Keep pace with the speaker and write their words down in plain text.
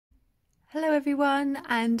Hello everyone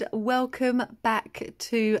and welcome back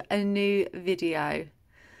to a new video.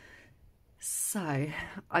 So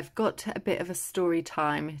I've got a bit of a story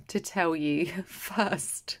time to tell you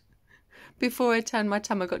first before I turn my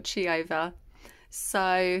Tamagotchi over.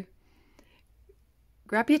 So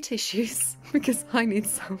grab your tissues because I need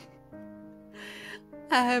some.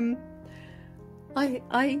 I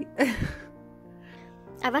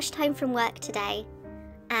rushed home from work today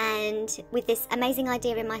and with this amazing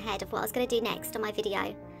idea in my head of what I was going to do next on my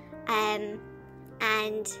video, and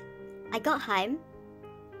I got home,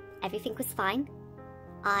 everything was fine.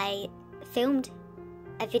 I filmed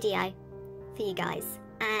a video for you guys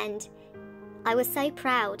and I was so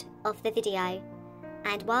proud of the video,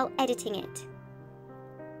 and while editing it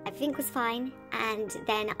everything was fine, and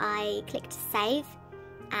then I clicked save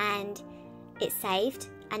and it saved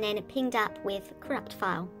and then it pinged up with corrupt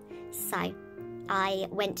file. So I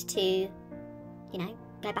went to,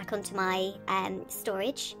 go back onto my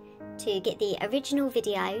storage to get the original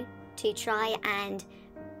video to try and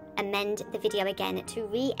amend the video again, to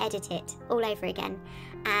re-edit it all over again,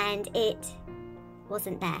 and it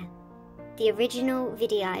wasn't there. The original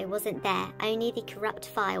video wasn't there, only the corrupt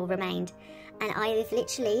file remained, and I have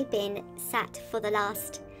literally been sat for the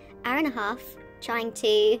last hour and a half trying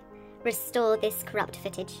to restore this corrupt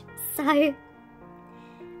footage. So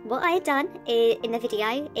what I had done in the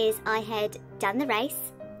video is I had done the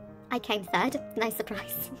race. I came third, no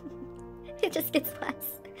surprise. It just gets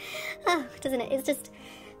worse. Oh, doesn't it? It's just,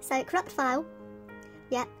 so corrupt file.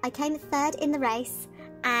 Yeah, I came third in the race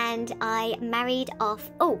and I married off.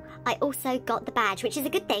 Oh, I also got the badge, which is a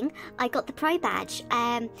good thing. I got the pro badge,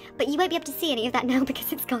 but you won't be able to see any of that now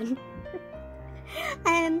because it's gone.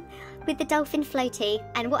 With the dolphin floaty,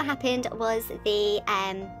 and what happened was the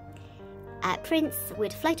Prince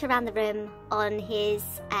would float around the room on his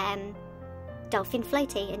dolphin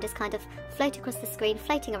floaty and just kind of float across the screen,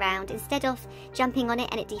 floating around. Instead of jumping on it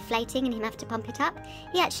and it deflating and him have to pump it up,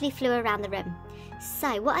 he actually flew around the room.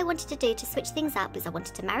 So what I wanted to do to switch things up was I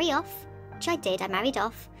wanted to marry off, which I did. I married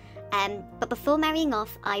off, but before marrying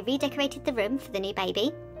off I redecorated the room for the new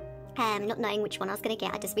baby. Not knowing which one I was going to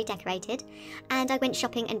get, I just redecorated, and I went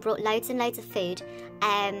shopping and brought loads and loads of food,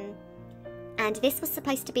 and this was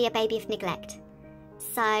supposed to be a baby of neglect.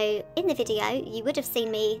 So in the video you would have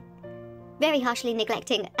seen me very harshly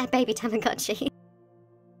neglecting a baby Tamagotchi.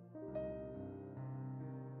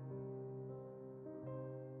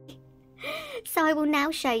 So I will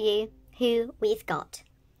now show you who we've got,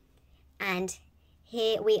 and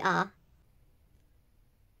here we are.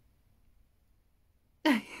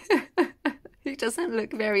 He doesn't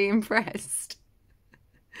look very impressed.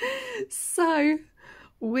 So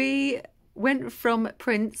we went from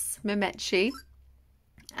Prince Mamechi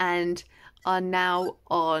and are now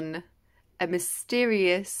on a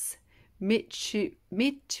mysterious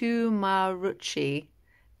Mitumaruchi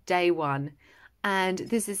day 1, and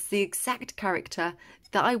this is the exact character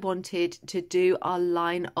that I wanted to do our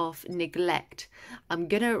line of neglect. I'm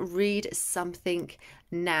gonna read something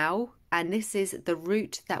now, and this is the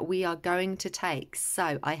route that we are going to take.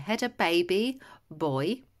 So I had a baby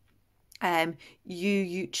boy,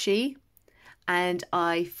 Yuyuchi, and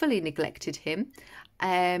I fully neglected him,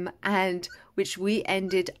 and which we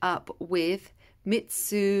ended up with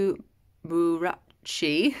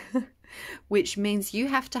Mitsumurachi, which means you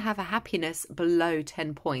have to have a happiness below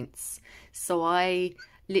 10 points. So I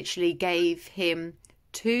literally gave him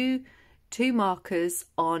two markers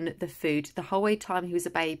on the food the whole way time he was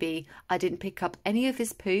a baby. I didn't pick up any of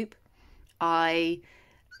his poop. I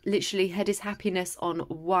literally had his happiness on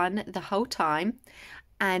 1 the whole time.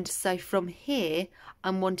 And so from here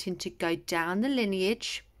I'm wanting to go down the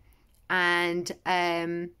lineage and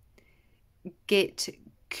get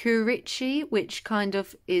Kurichi, which kind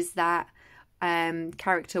of is that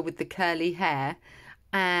character with the curly hair,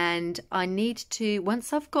 and I need to,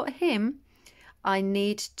 once I've got him, I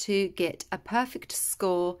need to get a perfect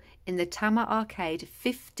score in the Tama arcade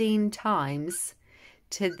 15 times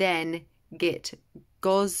to then get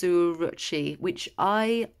Gozuruchi, which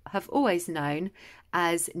I have always known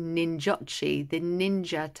as Ninjochi, the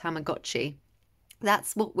ninja Tamagotchi.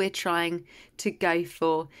 That's what we're trying to go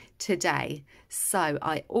for today. So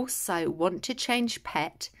I also want to change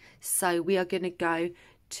pet. So we are going to go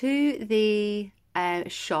to the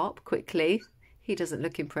shop quickly. He doesn't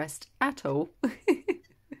look impressed at all.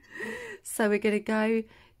 So we're going to go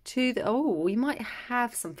to the... Oh, we might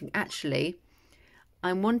have something actually.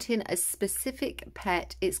 I'm wanting a specific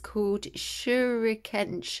pet. It's called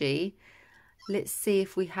Shurikenshi. Let's see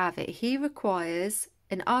if we have it. He requires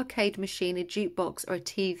an arcade machine, a jukebox or a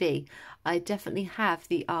TV. I definitely have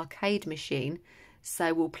the arcade machine.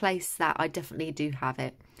 So we'll place that. I definitely do have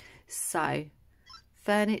it. So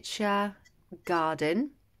furniture,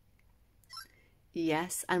 garden.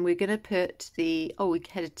 Yes, and we're going to put the, oh, we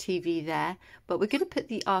had a TV there, but we're going to put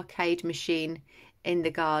the arcade machine in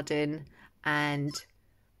the garden and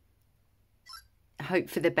hope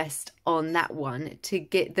for the best on that one to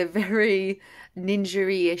get the very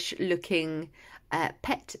ninja-ish looking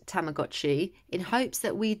pet Tamagotchi, in hopes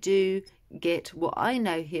that we do get what I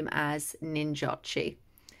know him as Ninjachi.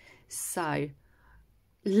 So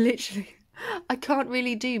literally I can't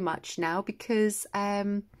really do much now because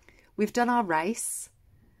we've done our race,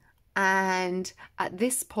 and at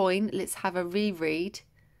this point, let's have a reread.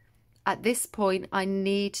 At this point, I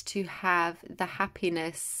need to have the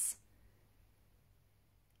happiness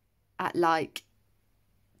at like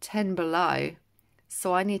 10 below.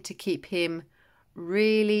 So I need to keep him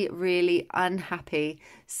really, really unhappy.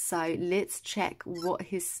 So let's check what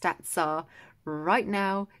his stats are right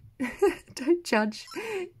now. Don't judge.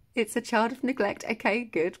 It's a child of neglect. Okay,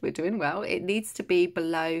 good. We're doing well. It needs to be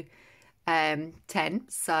below 10.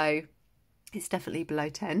 So it's definitely below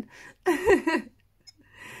 10.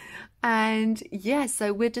 And yeah,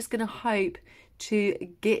 so we're just going to hope to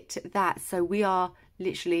get that. So we are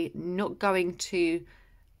literally not going to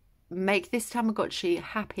make this Tamagotchi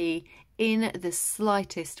happy in the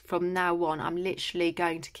slightest from now on. I'm literally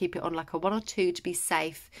going to keep it on like a 1 or 2 to be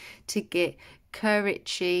safe, to get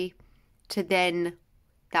Kurichi, to then,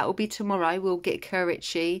 that will be tomorrow, we'll get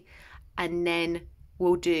Kurichi, and then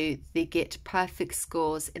we'll do the get perfect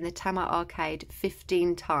scores in the Tama arcade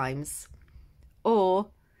 15 times. Or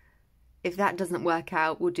if that doesn't work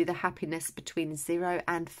out, we'll do the happiness between 0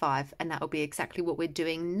 and 5, and that will be exactly what we're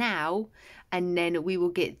doing now. And then we will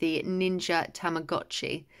get the Ninja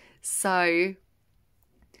Tamagotchi. So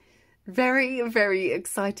very, very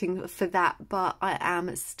exciting for that, but I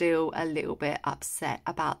am still a little bit upset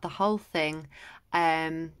about the whole thing.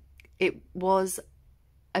 It was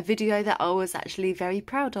a video that I was actually very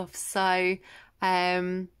proud of, so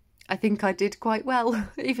I think I did quite well,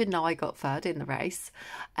 even though I got third in the race.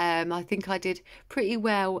 I think I did pretty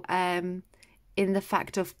well in the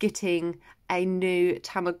fact of getting a new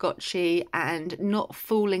Tamagotchi and not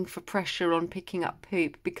falling for pressure on picking up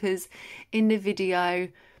poop, because in the video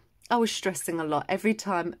I was stressing a lot. Every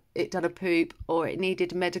time it done a poop or it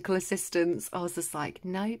needed medical assistance, I was just like,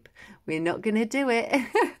 nope, we're not going to do it.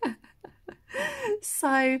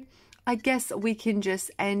 So I guess we can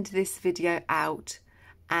just end this video out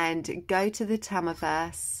and go to the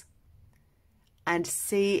Tamaverse and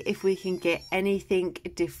see if we can get anything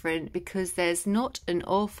different, because there's not an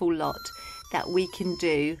awful lot that we can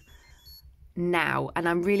do now, and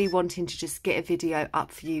I'm really wanting to just get a video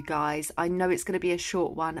up for you guys. I know it's going to be a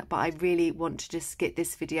short one, but I really want to just get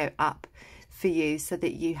this video up for you so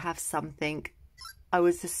that you have something. I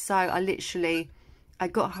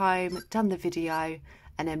got home, done the video,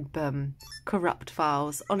 and then boom, corrupt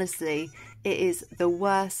files. Honestly, it is the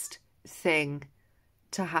worst thing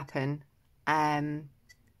to happen.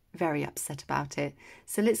 Very upset about it.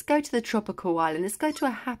 So let's go to the tropical island. Let's go to a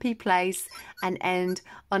happy place and end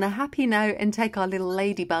on a happy note and take our little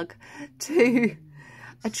ladybug to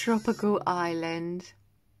a tropical island,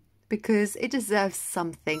 because it deserves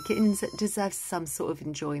something. It deserves some sort of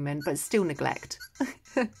enjoyment, but still neglect.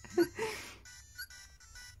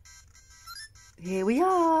 Here we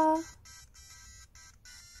are.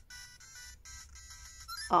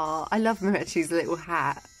 Oh, I love Mamechi's little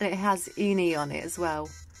hat, and it has Uni on it as well.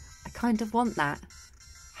 I kind of want that.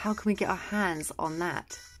 How can we get our hands on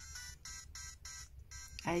that?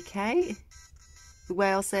 Okay. The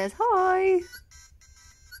whale says hi.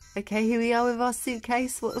 Okay, here we are with our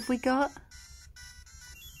suitcase. What have we got?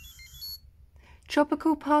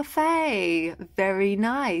 Tropical parfait. Very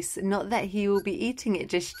nice. Not that he will be eating it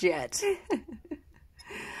just yet.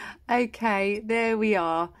 Okay, there we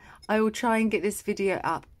are. I will try and get this video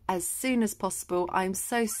up as soon as possible. I'm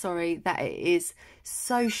so sorry that it is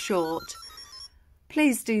so short.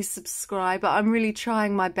 Please do subscribe. I'm really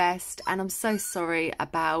trying my best, and I'm so sorry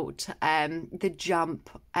about the jump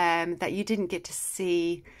that you didn't get to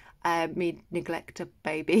see me neglect a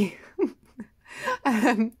baby.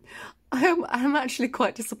 I'm actually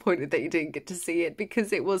quite disappointed that you didn't get to see it,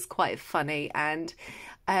 because it was quite funny, and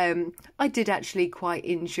I did actually quite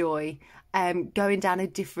enjoy going down a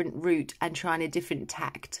different route and trying a different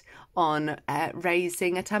tact on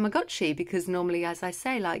raising a Tamagotchi, because normally, as I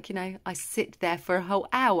say, like, you know, I sit there for a whole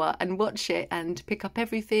hour and watch it and pick up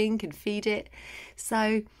everything and feed it.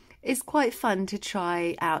 So it's quite fun to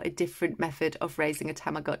try out a different method of raising a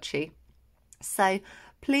Tamagotchi. So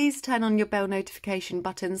please turn on your bell notification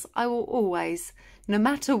buttons. I will always, no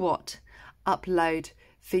matter what, upload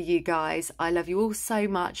for you guys. I love you all so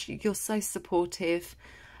much. You're so supportive.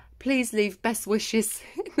 Please leave best wishes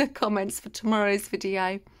in the comments for tomorrow's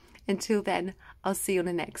video. Until then, I'll see you on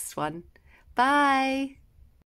the next one. Bye.